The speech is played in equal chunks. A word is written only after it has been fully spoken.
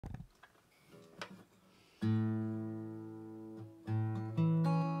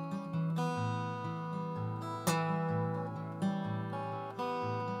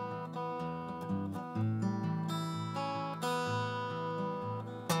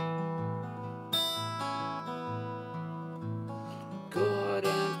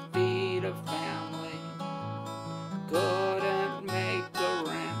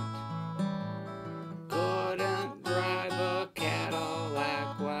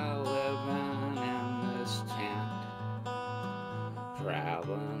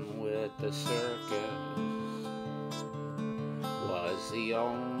the circus was the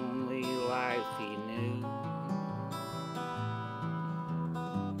only life he knew.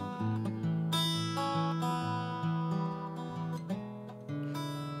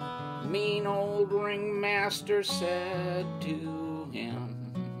 Mean old ringmaster said to him,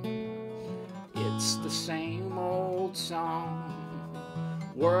 "It's the same old song,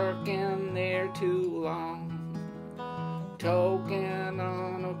 working there too long, token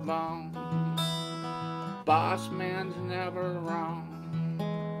on a bone, boss man's never wrong."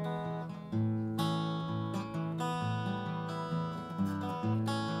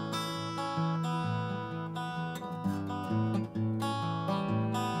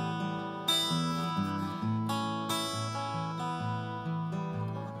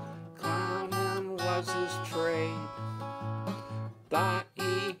 Clowning was his trade, thought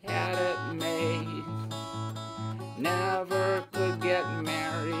he had it made, never could get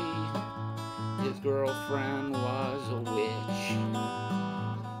married, his girlfriend was a witch.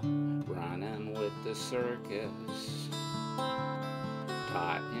 Running with the circus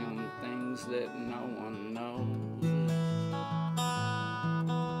taught him things that no one knows.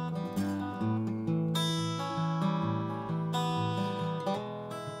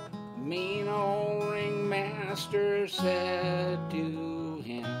 Mean old ringmaster said to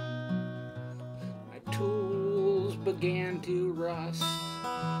him, "My tools began to rust,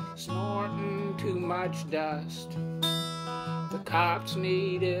 snorting too much dust. The cops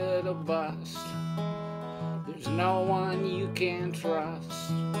needed a bust. There's no one you can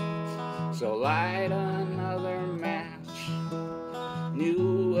trust. So light another match.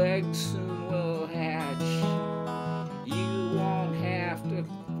 New eggs soon will hatch. You won't have to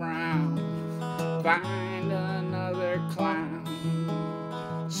frown. Find another clown.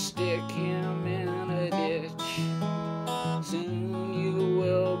 Stick him in a ditch. Soon you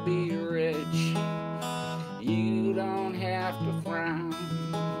will be rich. You don't have to frown.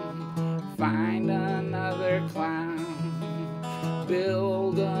 Find another clown.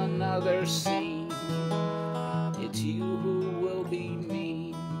 Build another scene.